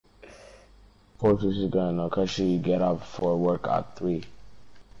Portugal's just gonna know because she get up for work at 3.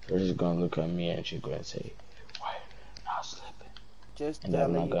 So she's gonna look at me and she's gonna say, "Why are you not sleeping?" Just And tell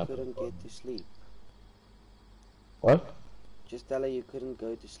I'm her not you gonna couldn't get to sleep. What? Just tell her you couldn't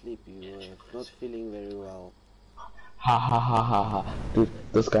go to sleep. You were not feeling very well. Ha ha ha ha ha. Dude,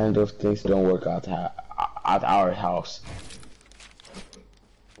 those kind of things don't work out at our house.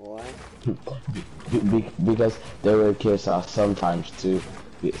 Why? Because there were kids sometimes too.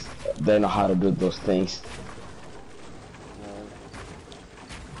 They know how to do those things.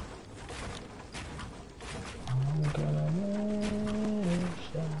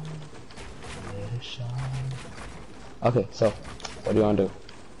 Okay, so what do you want to do?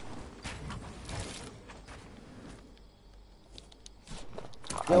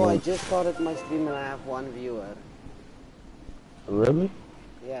 No, I just started my stream and I have 1 viewer. Really?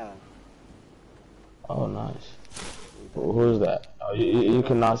 Yeah. Oh, nice. Who's that? Oh, you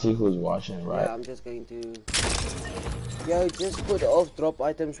cannot see who's watching, right? Yeah, I'm just going to... Yo, just put off drop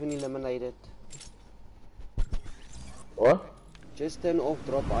items when eliminated. What? Just turn off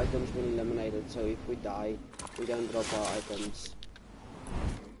drop items when eliminated, so if we die, we don't drop our items.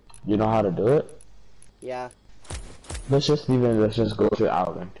 You know how to do it? Yeah. Let's just leave and let's just go to your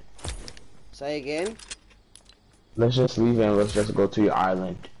island. Say again? Let's just leave and let's just go to your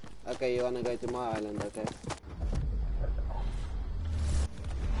island. Okay, you wanna go to my island, okay.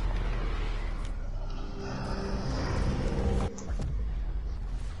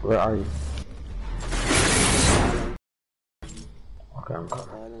 Where are you? Island. Okay, I'm coming.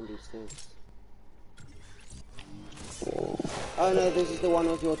 What island is this? Oh no, this is the one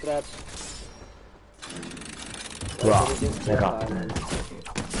with your traps. Wow, Just check out. island.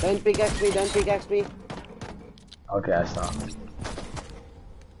 Don't pickaxe me, don't pickaxe me. Okay, I stopped.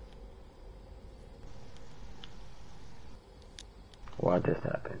 What just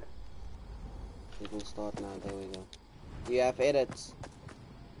happened? It will start now, there we go. Do you have edits?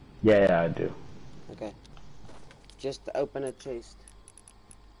 Yeah, I do. Okay. Just open a chest.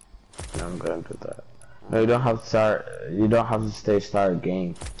 No, I'm gonna do that. No, you don't have to start. You don't have to start a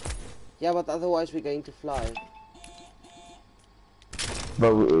game. Yeah, but otherwise we're going to fly.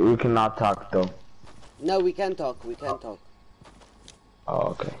 But we cannot talk though. No, we can talk, we can talk.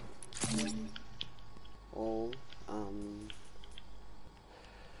 Oh, okay. Oh,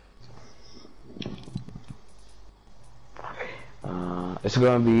 It's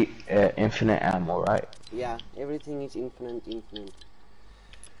gonna be infinite ammo, right? yeah, everything is infinite.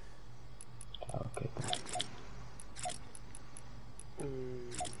 Okay.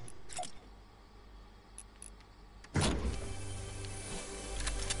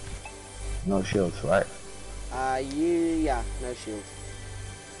 No shields, right? Yeah, no shield.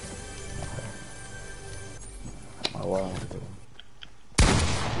 Oh well.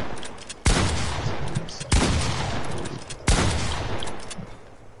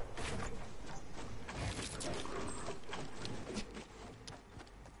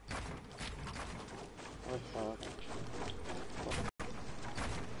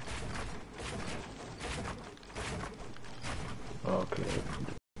 Okay.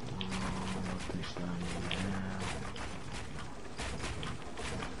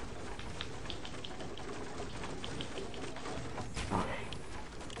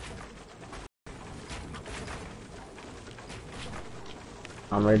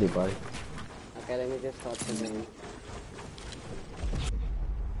 I'm ready, buddy. Okay, let me just start the game.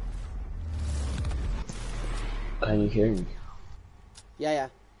 Can you hear me? Yeah,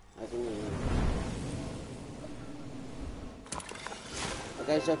 I can hear you.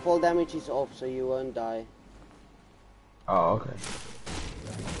 Okay, so fall damage is off, so you won't die. Oh, okay.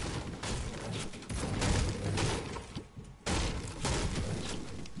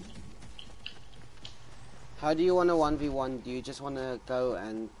 How do you want to 1v1? Do you just want to go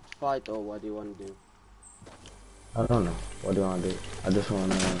and fight, or what do you want to do? I don't know. What do you want to do? I just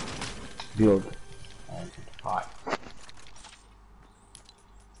want to build and fight.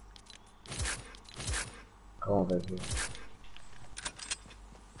 Come on, baby.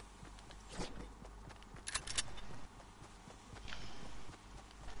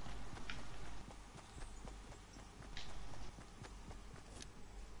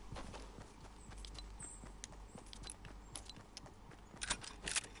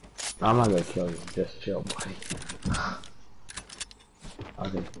 I'm not gonna kill you, just chill, buddy.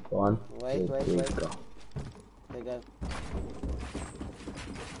 Okay, 1, Wait, 2, wait, 3, wait. go. Okay, go.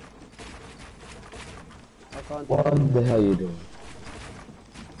 I can't. What the hell are you doing?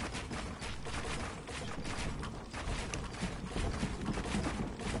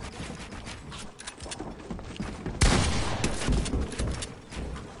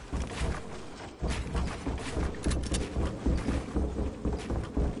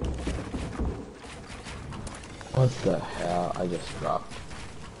 What the hell? I just dropped.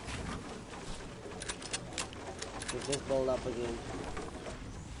 You just build up again.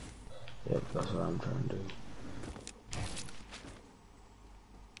 Yep, that's what I'm trying to do.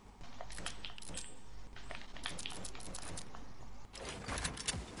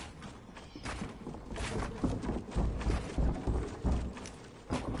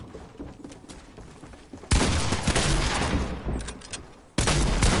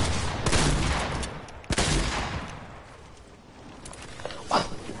 What?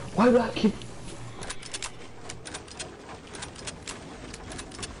 Why do I keep...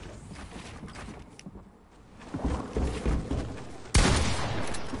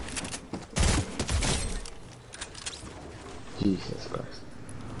 Jesus Christ.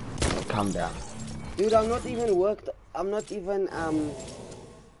 Calm down. Dude, I'm not even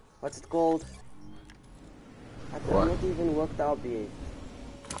what's it called? What? I'm not even worked up yet.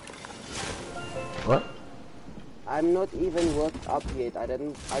 What? I'm not even worked up yet.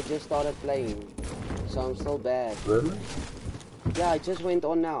 I just started playing. So I'm still bad. Really? Yeah, I just went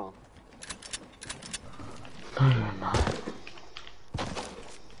on now. No, you're not.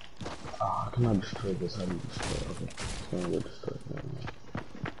 Oh, I cannot destroy this. How do you destroy it? Okay. It's gonna get destroyed.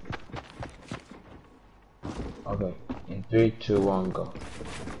 Okay. In 3, 2, 1, go.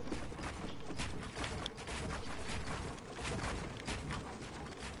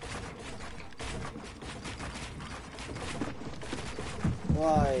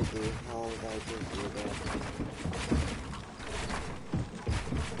 Why the hell did I just do that?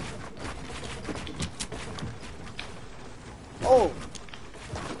 Oh!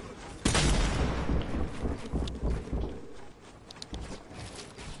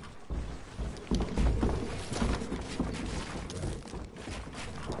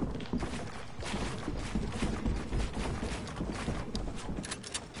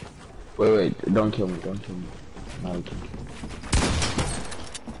 Wait, don't kill me, don't kill me. Now you can kill me.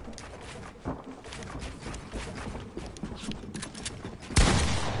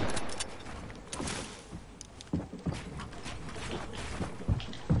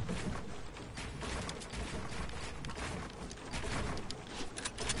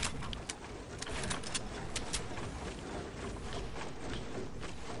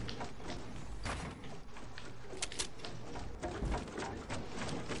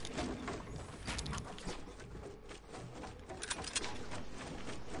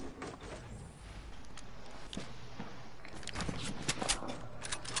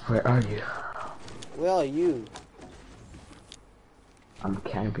 Where are you? Where are you? I'm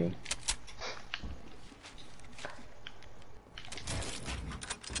camping.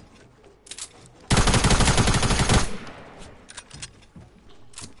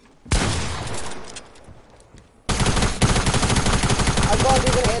 I can't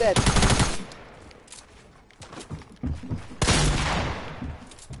even hit it.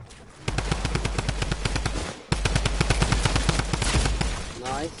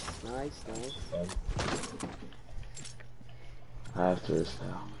 Nice. I have to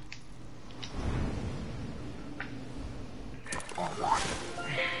restart.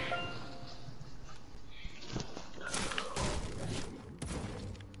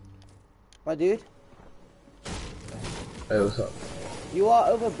 But dude, Hey, what's up? you are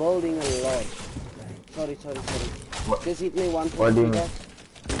overbuilding a lot. Sorry. What? Just hit me once What with do the you mean?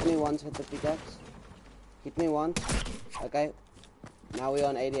 pickaxe. Hit me once with the pickaxe. Hit me once. Okay. Now we're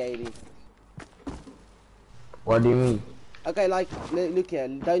on 80-80. What do you mean? Okay, like, look here.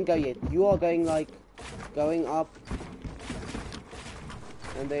 Don't go yet. You are going, like, going up.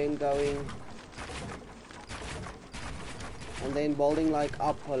 And then going. And then building, like,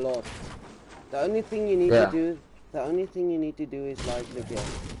 up a lot. The only thing you need to do. The only thing you need to do is, like, look here.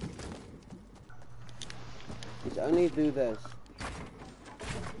 Just only do this.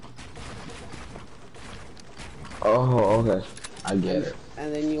 Oh, okay. I get it.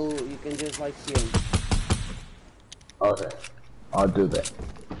 And then you can just like see him. Okay. I'll do that.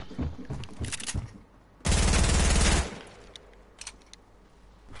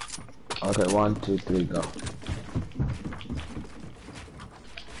 Okay, 1, 2, 3, go.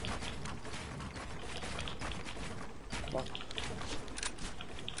 Fuck.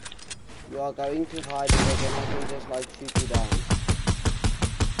 You are going too high because then I can just like shoot you down.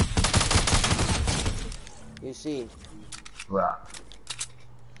 You see? Right.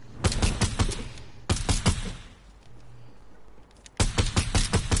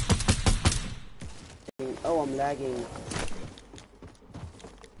 Oh, I'm lagging.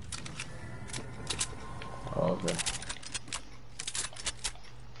 Okay.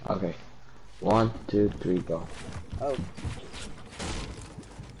 Okay. 1, 2, 3, go. Oh.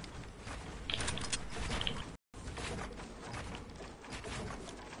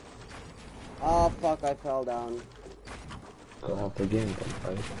 Oh fuck, I fell down. Go up again, then,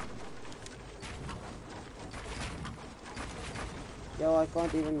 buddy. Yo, I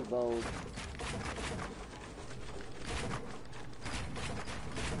can't even build.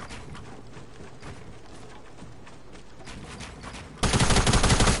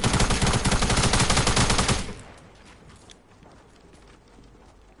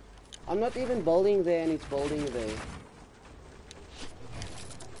 I'm not even building there and it's building there.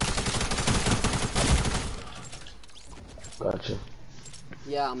 Gotcha.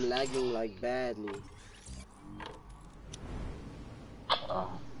 Yeah, I'm lagging like badly. Oh.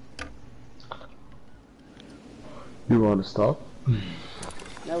 You want to stop?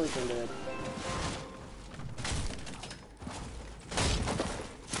 Now we can do it.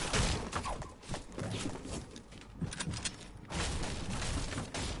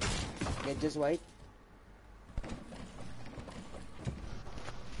 Okay, just wait.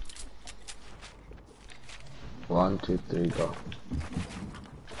 One, two, three, go.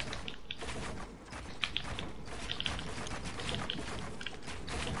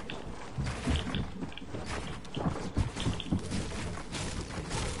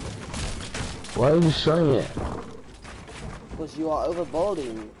 Why are you showing it? Because you are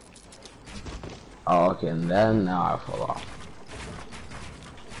overbuilding. Oh, okay, and then now I fall off.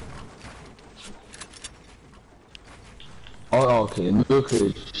 Oh, okay, look at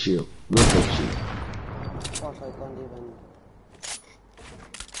you. Look at you. Fuck, I can't even.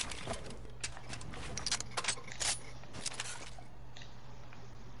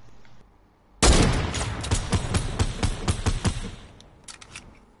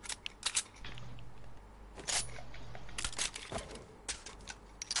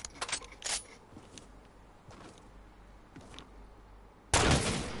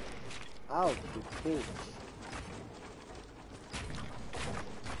 Ouch, you bitch.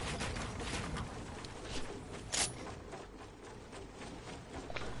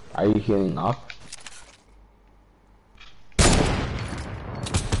 Are you healing up?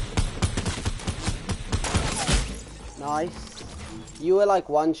 Nice. You were like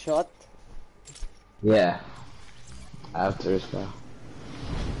one shot. Yeah. After as well.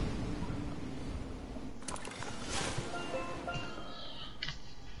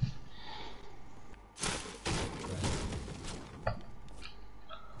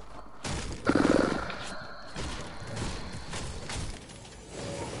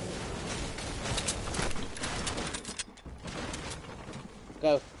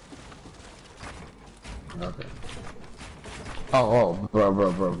 Go. Okay. Oh,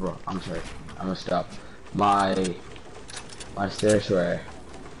 bro. I'm sorry. I'm gonna stop. My stairs were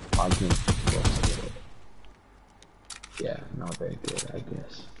on me. Yeah, not very good, I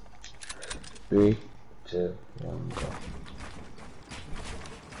guess. 3, 2, 1, go.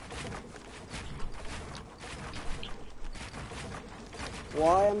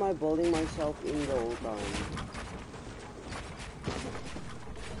 Why am I building myself in the whole time?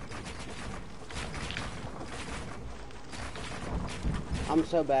 I'm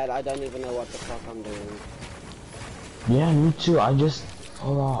so bad, I don't even know what the fuck I'm doing. Yeah, me too. I just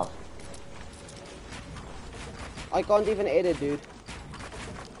fall off. I can't even edit, dude.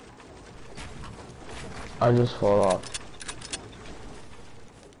 I just fall off.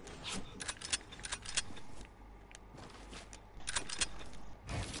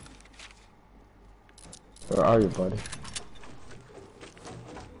 Where are you, buddy?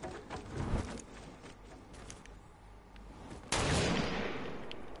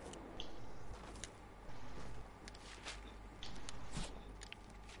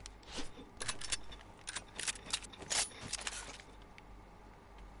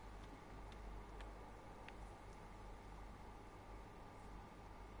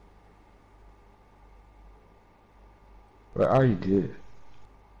 Where are you, dude?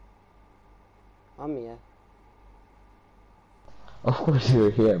 I'm here. Of course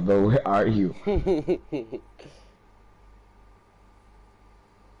you're here, but where are you?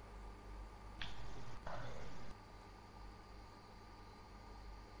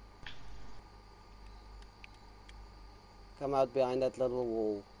 Come out behind that little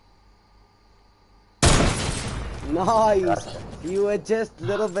wall. Nice! Gotcha. You were just a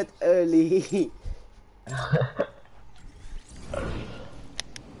little bit early.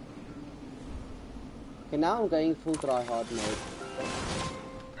 Okay, now I'm going full try hard mode.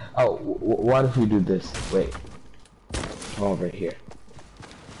 Oh, what if we do this? Wait. Come over here.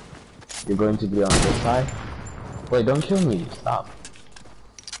 You're going to be on this side? Wait, don't kill me. Stop.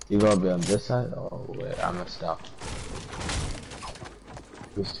 You're gonna be on this side? Oh, wait, I'm gonna stop.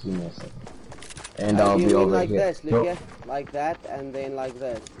 Just give me a second. And I'll You be mean over like here. this, look here? Like that, and then like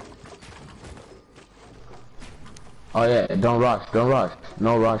this. Oh yeah, don't rush.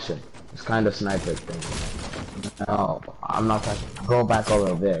 No rushing. It's kind of sniper thing. No, I'm not touching. Go back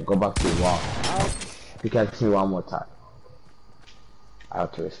over there. Go back to the wall. Ouch. You catch me one more time. I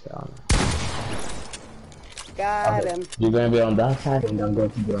have to risk it on Got okay. him. You're gonna be on that side and I'm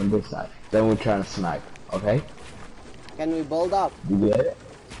going to be on this side. Then we're trying to snipe, okay? Can we build up? You get it?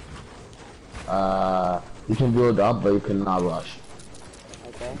 You can build up, but you cannot rush.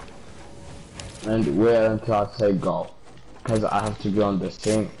 Okay. And wait until I say go. Because I have to be on this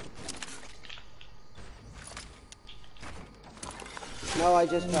thing. No, I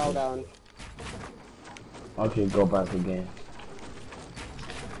just fell down. Okay, go back again.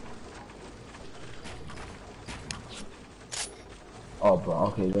 Oh, bro,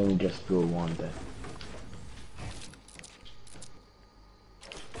 okay, then we just do one then.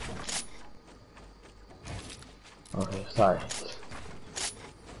 Okay, sorry.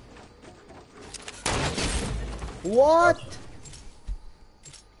 What?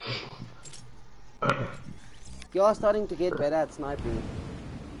 You're starting to get better at sniping.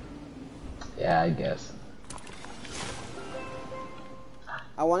 Yeah, I guess.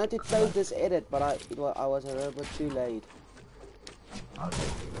 I wanted to close this edit, but I was a little bit too late. Okay.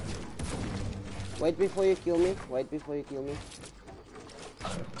 Wait before you kill me. Wait before you kill me.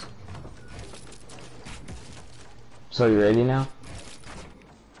 Okay. So you ready now?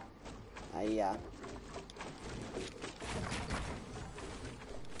 Yeah.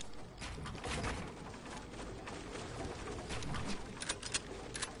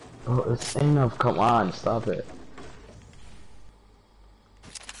 Bro, it's enough. Come on, stop it.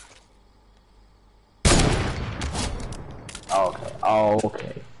 Okay. Oh,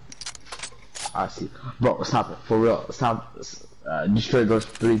 okay. I see. Bro, stop it. For real. Stop. Destroy those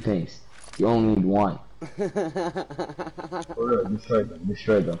 3 things. You only need 1. For real, destroy them.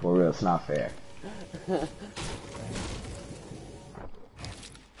 Destroy them. For real, it's not fair.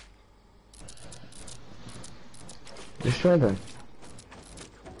 Destroy them.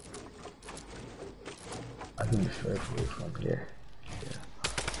 I can destroy it from here. Yeah.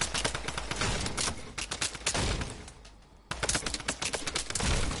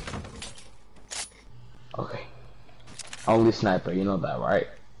 Okay. Only sniper, you know that, right?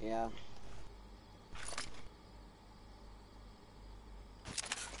 Yeah.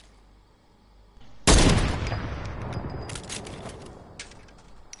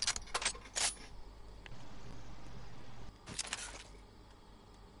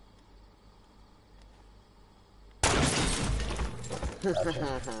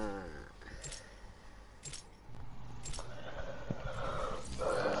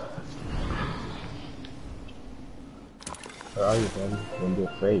 Where are you, buddy? Don't be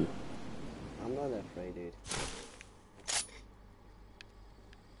afraid. I'm not afraid, dude.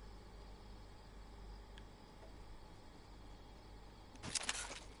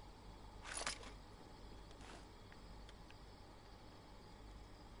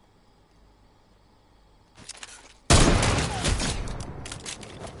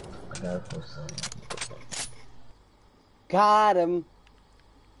 I got it for some. Got him.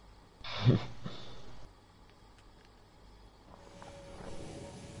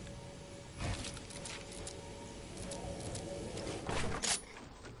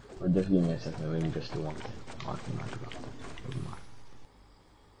 Or just give me a second, let me just do one thing. Oh, I can knock it off. Never mind.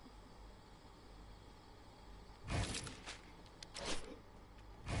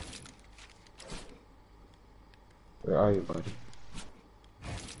 Where are you, buddy?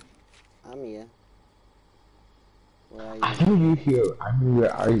 I'm here. Where are you? I know you here. I mean,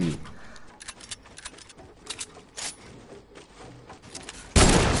 where are you?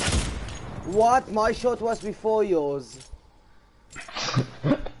 What? My shot was before yours.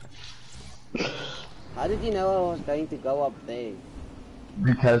 How did you know I was going to go up there?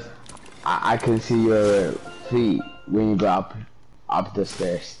 Because I can see your feet when you go up the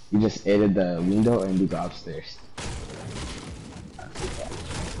stairs. You just edit the window and you go upstairs.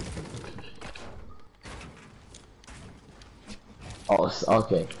 Oh,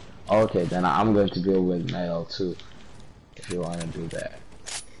 okay. Okay, then I'm going to go with metal too. If you want to do that.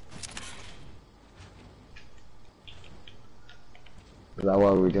 Is that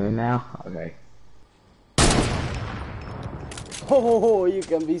what we're doing now? Okay. Oh, you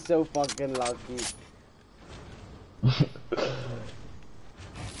can be so fucking lucky.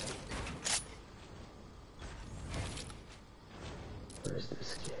 Where's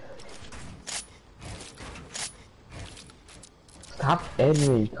this kid? Stop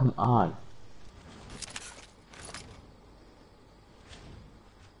editing, come on.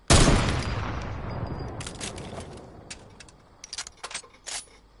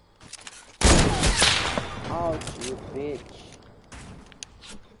 Ouch, you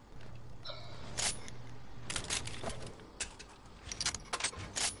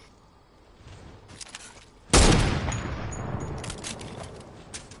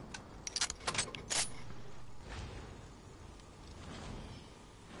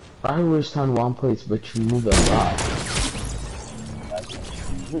I always stand one place, but you move a lot.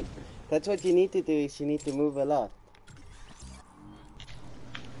 That's what you need to do, is you need to move a lot.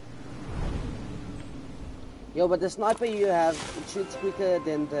 Yo, but the sniper you have, it shoots quicker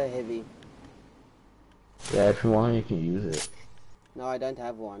than the heavy. Yeah, if you want, you can use it. No, I don't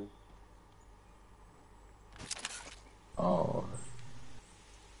have one. Oh.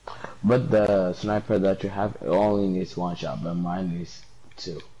 But the sniper that you have it only needs one shot, but mine needs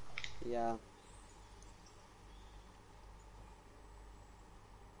two. Yeah.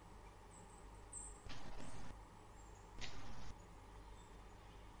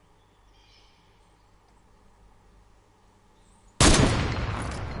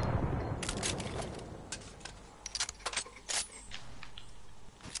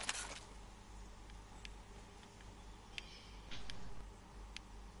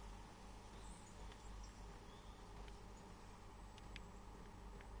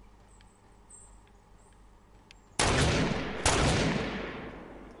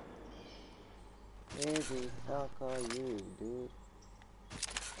 Where the fuck are you, dude?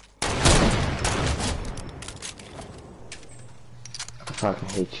 I fucking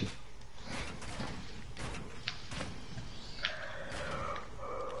hate you.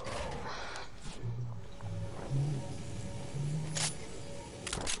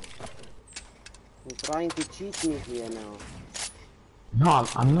 You're trying to cheat me here now. No,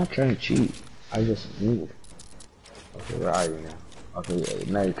 I'm not trying to cheat. I just move. Okay, where are you now? Okay,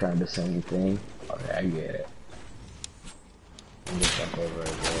 yeah, now you're trying to do the same thing. Okay, I get it. I'm just jump over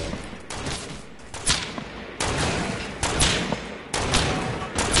there.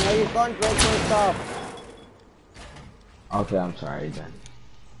 No, you can't break my stuff. Okay, I'm sorry then.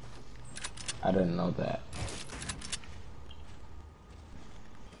 I didn't know that.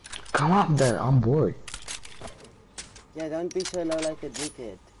 Come up then, I'm bored. Yeah, don't be so low like a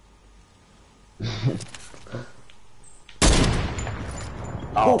dickhead.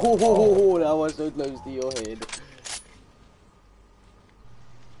 Oh, that was so close to your head.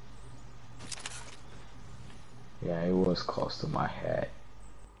 Yeah, it was close to my head,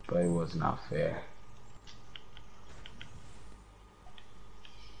 but it was not fair.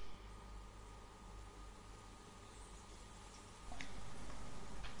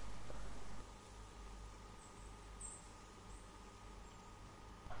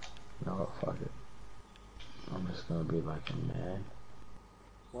 No, fuck it. I'm just gonna be like a man.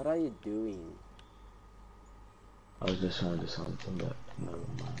 What are you doing? I was just trying to do something, but never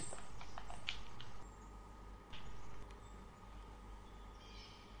mind.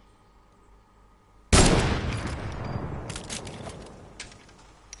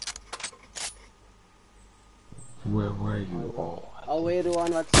 Where were you all? Oh, wait,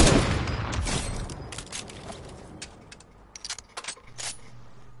 one, what's it?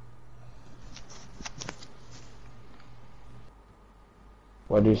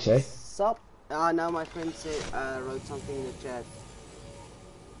 What did you say? Sup? Ah, no, my friend said, wrote something in the chat.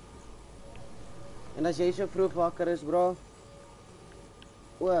 En as jy so vroeg wakker is, bro.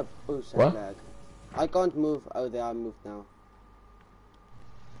 Oop, oh, so What? lag. I can't move. Oh, there, I moved now.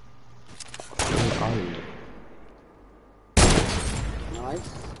 Where are you? Nice.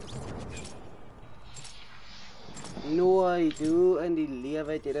 Nooit, hoe in die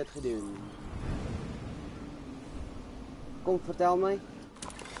lewe het jy dit gedoen? Kom, vertel my.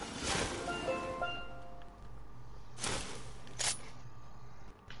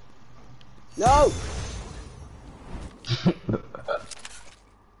 No!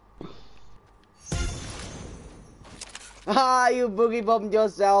 Ah, you boogie bombed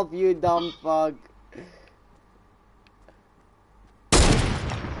yourself, you dumb fuck.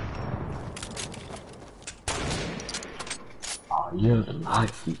 Oh, you're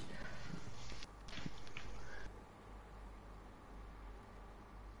lucky.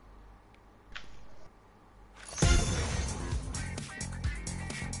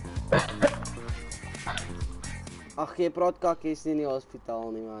 Ag, jy praat kakkies nie in die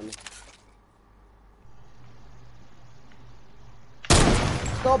hospitaal nie, man.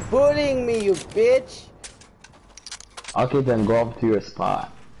 Stop bullying me, you bitch! Okay, then go up to your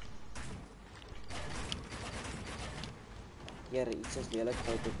spot. Here, iets is lelik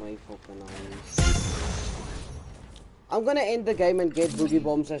fout op my fucking hands. I'm gonna end the game and get boogie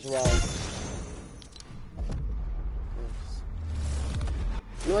bombs as well.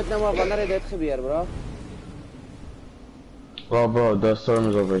 Nooit nou maar wanneer het dit gebeur, bro? Well, bro, the storm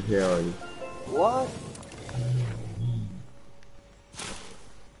is over here already. What?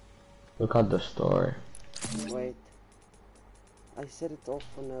 Look at the store. Wait. I set it off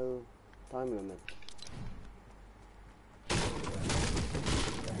for no time limit.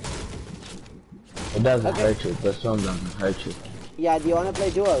 It doesn't Okay. hurt you. The storm doesn't hurt you. Yeah, do you wanna play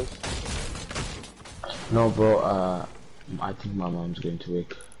duos? No, bro. I think my mom's going to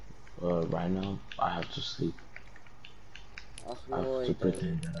wake. Right now, I have to sleep. Ach I have to mooi dan.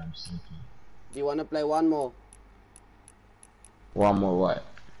 pretend that I'm sleeping. Do you wanna play one more? One more what?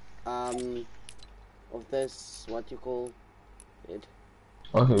 Of this, what you call it?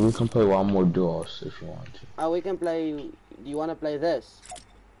 Okay, we can play one more duos if you want to. Oh, we can play. Do you wanna play this?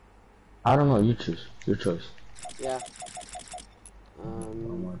 I don't know. You choose. Your choice. Yeah.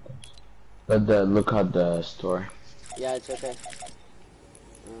 One more thing. But look at the store. Yeah, it's okay.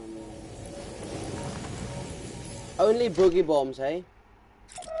 Only boogie bombs, hey?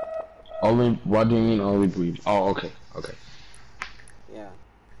 Only. What do you mean only breathe? Oh, okay. Okay. Yeah.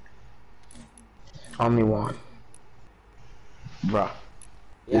 Only one. Bruh.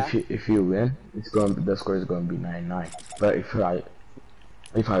 Yeah. If you win, the score is going to be 9-9. But if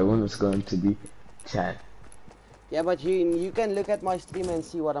I win, it's going to be 10. Yeah, but you can look at my stream and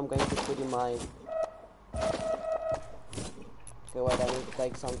see what I'm going to put in my. Okay, wait, I need to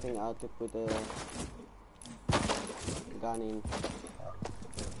take something out to put a gun in.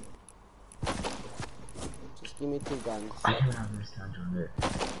 Just give me 2 guns. I can understand your it.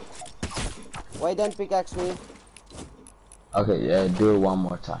 Wait, don't pickaxe me. Okay, yeah, do it one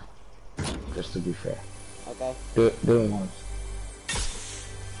more time. Just to be fair. Okay. Do it once.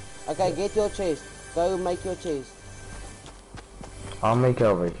 Okay, get your chest. Go make your chest. I'll make it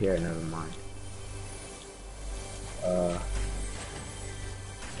over here, never mind. I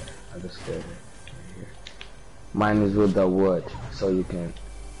just get it right here. Mine is with the wood, so you can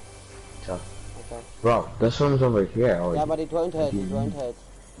tell. Okay. Bro, this one's over here already. Yeah, but it won't hurt, it won't hurt.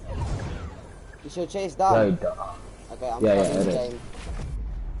 Is your chest down? Right, okay, I'm yeah, starting the it game. is.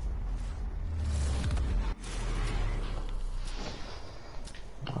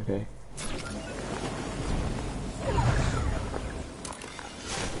 Okay.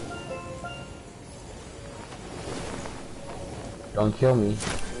 Don't kill me.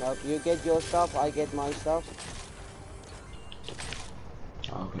 Nope, you get your stuff, I get my stuff.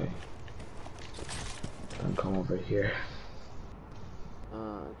 Okay. Don't come over here.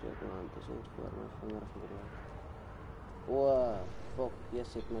 Wow, fuck,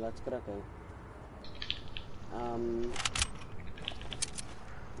 yes, it me laat kraken.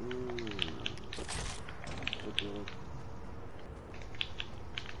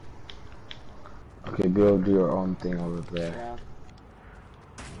 Okay, build your own thing over there. Yeah.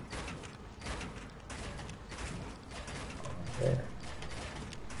 There.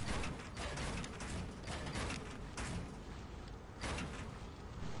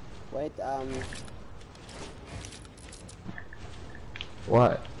 Wait,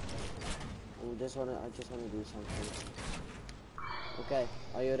 What? I just wanna do something. Okay,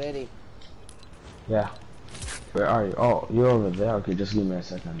 are you ready? Yeah. Where are you? Oh, you're over there? Okay, just give me a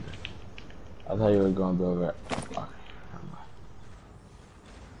second. I thought you were going to be over. Okay, never mind.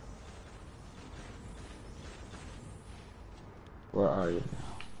 Where are you now?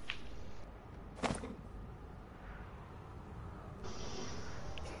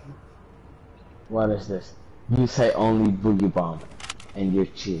 What is this? You say only boogie bomb, and you're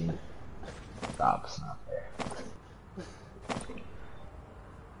cheating. Stop, it's not fair.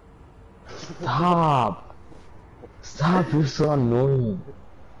 Stop! Stop, you're so annoying.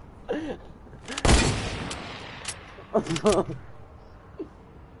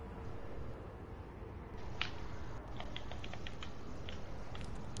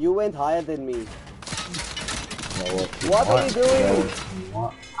 You went higher than me. No, What are you doing?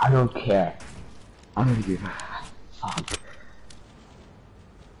 No, I don't care. I don't give a fuck.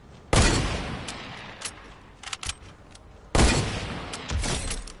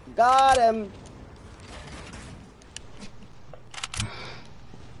 Got him!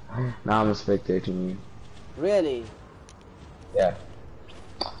 Now I'm spectating you. Really? Yeah.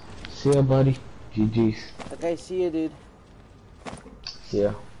 See ya, buddy. GG's. Okay, see you, dude. See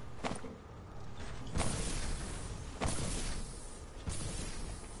ya.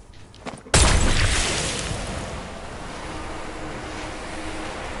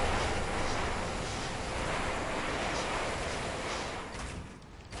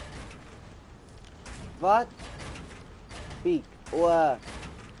 Wat? Piek. Oeh.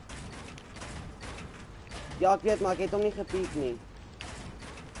 Ja, ek weet, maar ek het hom nie gepiek nie.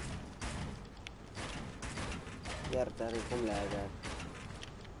 Ja, daar kom lekker.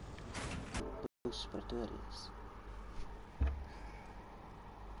 Pretorius.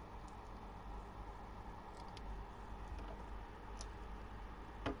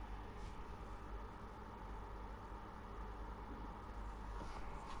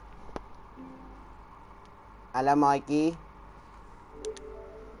 Hallo Mikey.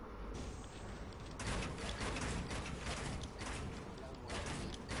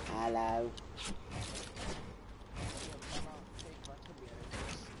 Hallo.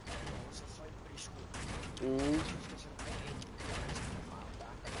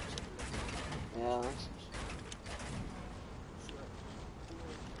 Ja.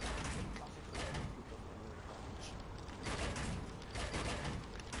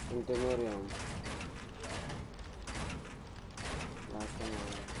 In Temorium. Lekker man.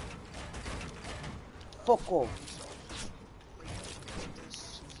 Fuck off.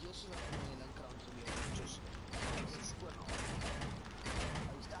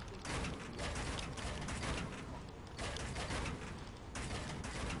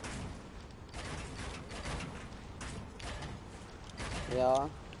 Ja.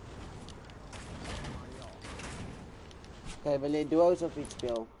 Oké, wil je duo's of iets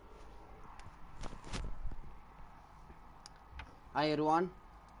speel? Hi Roan.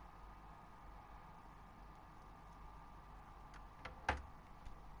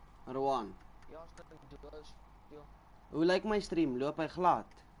 Roan. Ja, duo's. Ja. Hoe lyk my stream? Loop hy glad?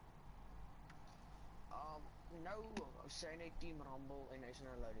 Nou, sy net Team Rumble en hy's in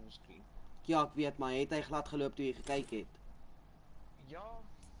 'n loading screen. Ja, ek weet, maar het hy glad geloop toe jy gekyk het? Ja.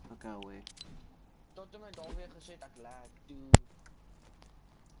 Okay, wait. Tot hom het alweer gesê ek lag toe.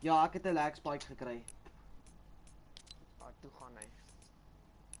 Ja, ek het 'n lag spike gekry. Toe gaan hy.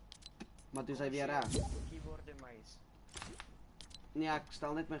 Maar toe is hy weer reg. Keyboard en muis. Nee, ek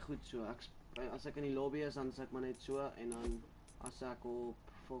stel net my goed so. As ek in die lobby is, dan sit ek maar net so en dan as ek op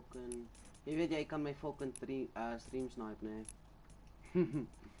fucking jy weet jy kan my fucking stream snipe, nee.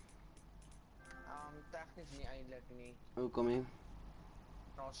 Tegnies nie eintlik nie. Hoekom nie?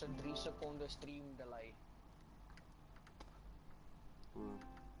 Daar's 'n 3 sekonde stream delay.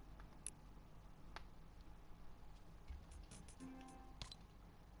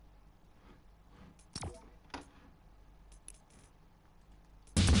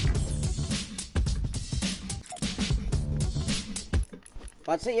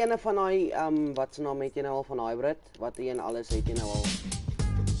 Wat se ene van daai wat se naam het jy nou al van hybrid? Wat een alles het jy nou al?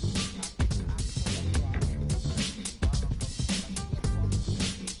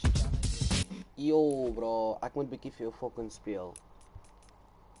 Yo bro, ek moet bietjie vir jou fucking speel.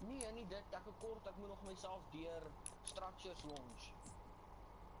 Nee, nie dit, ek kort, ek moet nog myself deur structures launch.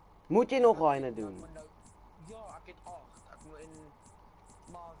 Moet jy nog daai doen? Nou, ja, ek het 8. Ek moet in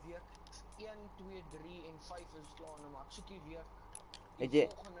maar week 1, 2, 3 en 5 is klaar, maar ek soek die week Het jy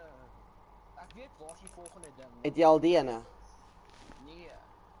volgende. Ek weet waar is die volgende ding. Het jy al die ene? Nee.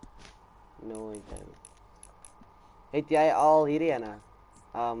 Nooit. Het jy al hierdie ene?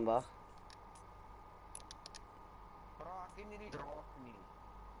 Wag. Bra, ek ken nie die draak nie.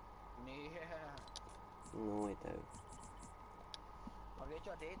 Nee. Nooit. Maar weet jy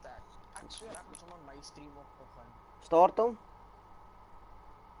wat dit is? Ek sweer ek moet sommer my stream opbegin. Start hom.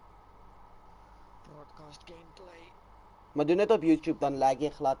 Broadcast gameplay. Maar doen dit op YouTube, dan lag jy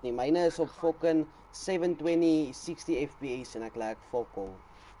glad nie. Myne is op fucking 720 60 fps en ek lag fucking.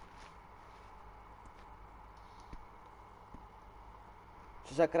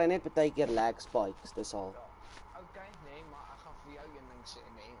 Soos ek kry net baie keer lag spikes, dis al. Ja, okay, nee, maar ek gaan vir jou een ding sê,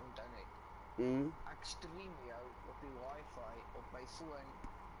 nee, onthou net. Ek stream jou op die wifi op my foon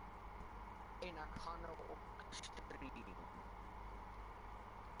en ek gaan nou op stream.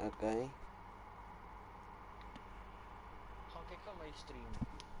 Okay. Gaan kyk aan my stream.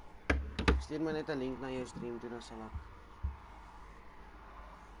 Stuur my net 'n link na jou stream toe dan sal ek.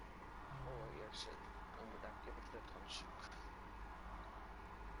 Hier sit. Dan moet ek dit gaan soek.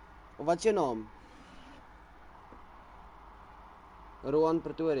 Wat is jou naam? Roan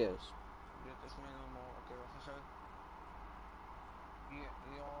Pretorius. Dit is my naam, okay, wag gou.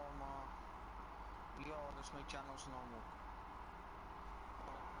 Ja, maar ja, dis my channel se naam ook.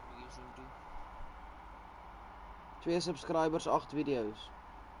 Hier is hom toe. 2 subscribers, 8 video's.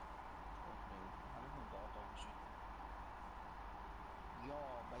 Ja,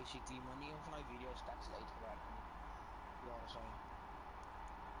 basically, maar nie een van die video's teks uitgewerk nie. Ja, dis hy.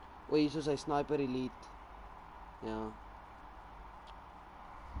 O, hier is hy Sniper Elite. Ja.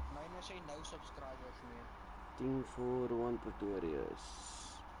 Myne sê nou subscribers meer. 10 voor Roan Pretorius.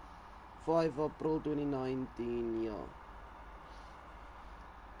 5 April 2019, ja.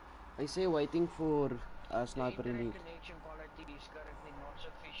 Hy sê waiting for Sniper Elite. Connection quality is currently not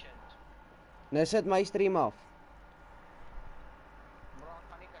sufficient. Nou sit my stream af. Bro,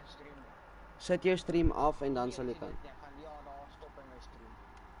 kan nie kan stream nie. Sit jou stream af en dan sal jy kan. Ja, daar stop in my stream.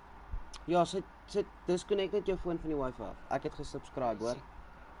 Ja, sit disconnect net jou foon van die wifi af. Ek het gesubscribe, hoor.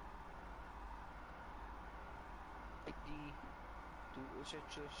 Is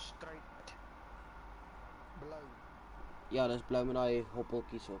dit so stryd blou? Ja, dis blou met daai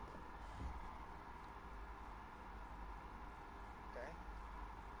hoppeltjies op. Okay.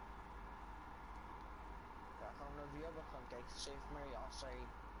 Ja, ek gaan nou weer begin kyk, sê vir my as hy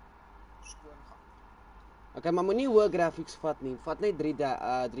skoon gaan. Okay, maar moenie hoë graphics vat nie. Vat net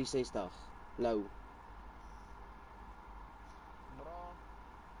 360 blou. Bra.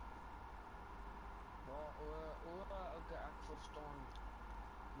 Okay, ek verstaan.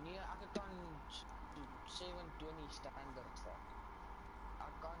 Nee, ek kan 720 standaard vat.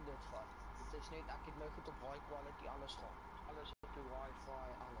 Ek kan dit vat. Dit is net, ek het nou goed op high quality alles gehad. Alles op die wifi,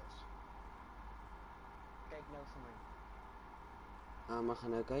 alles. Kyk nou vir my. Maar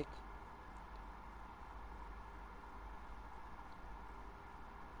gaan nou kyk.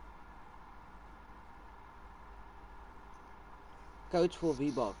 Coach for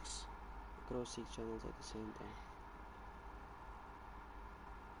V-Box. Across 6 channels at the same time.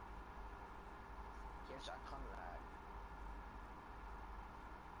 Yes, ek gaan lag.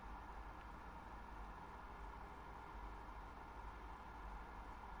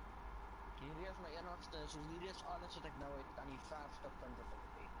 Hierdie is my enigste, so hierdie is alles wat ek nou het aan die verfste punt wat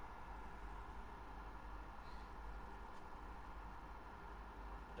ek het.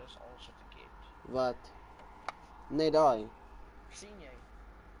 Dis alles wat ek het. Wat? Nee, daai. Sien jy?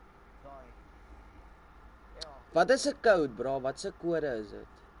 Daai. Ja. Wat is 'n code, bro? Wat se kode is dit?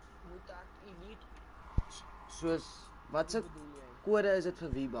 Moet ek elite Soos wat se bedoel jy? kode is dit vir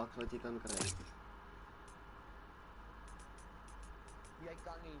V-Box wat jy kan kry? Jy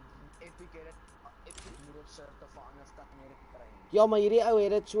kan nie epic moet op surf of anders kan jy dit kry nie. Ja, maar hierdie ou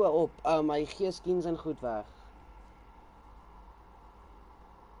het dit so op. Hy gee skins en goed weg.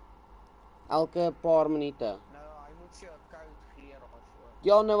 Elke paar minute. Nou, hy moet vir jou 'n code gee daarvoor.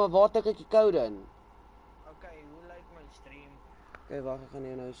 Ja, nou maar waar tik ek die code in? Okay, hoe lyk my stream? Okay, wag, ek gaan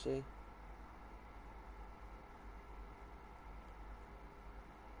jou nou sê.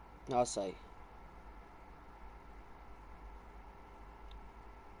 Nou sê.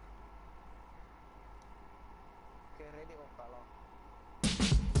 Okay, ready op Bella.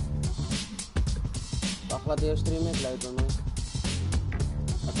 Wag, laat jou stream net load dan.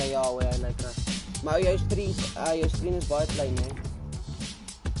 Okay, ja, hoe hy lyk reg. Maar jou stream is baie klein, hè? Ja,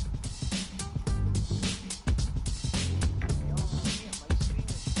 nee, my stream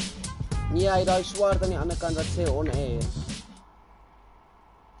is Nee, hy het daai swart aan die ander kant wat sê on air.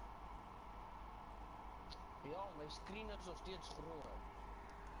 ja, my screen is nog steeds groot.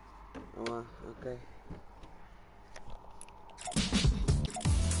 Oh, okay.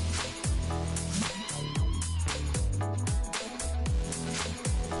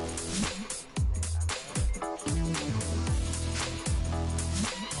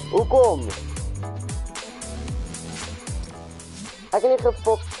 Hoekom? Ek het nie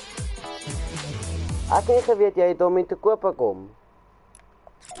gefok. Ek het nie geweet jy het hom mee te koop gekom.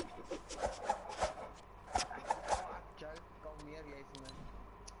 Ja, ek joke, kalmeer jy vir my.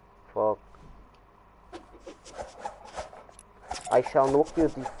 Fuck. I shall knock you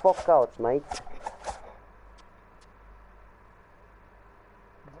the fuck out, mate.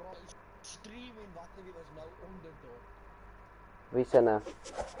 Bro, stream en wat nie was nou onderdog. Wie se nou?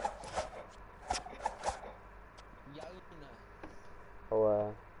 Joune.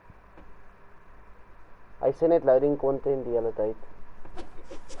 Oh, hy sê net loading content die hele tyd.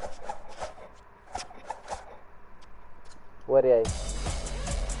 Hoor jy?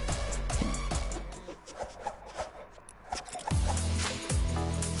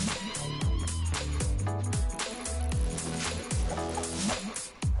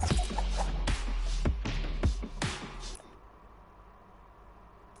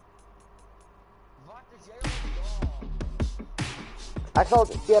 Wat is jy op daar? Ek sal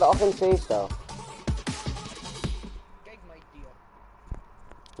keer 68. Kyk my deur.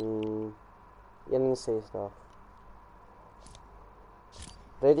 61.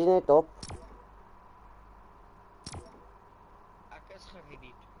 Ready net op. Ek is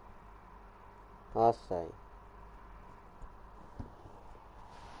gereed. Hassai.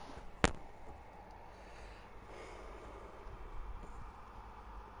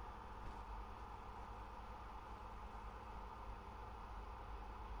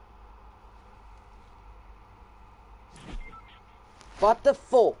 What the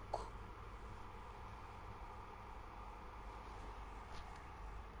fuck?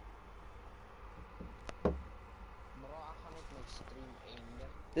 Bro, ek gaan net my stream eindig.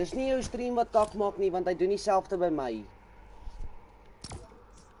 Dis nie jou stream wat kak maak nie, want hy doen dieselfde by my.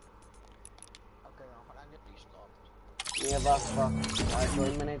 Okay, dan gaan ek net restart. Nee, wag.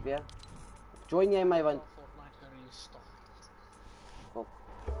 Join my net weer. Join jy my want Fortnite gerestart.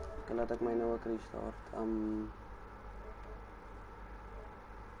 laat ek my nou ook restart.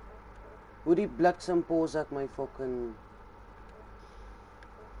 Hoe die bliksem pause ek my fucking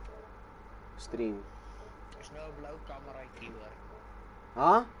stream. Is nou 'n blou kameraitjie hoor.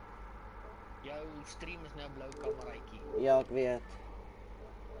 Ha? Jou stream is nou 'n blou kameraitjie Ja, ek weet.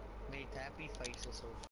 met happy faces op.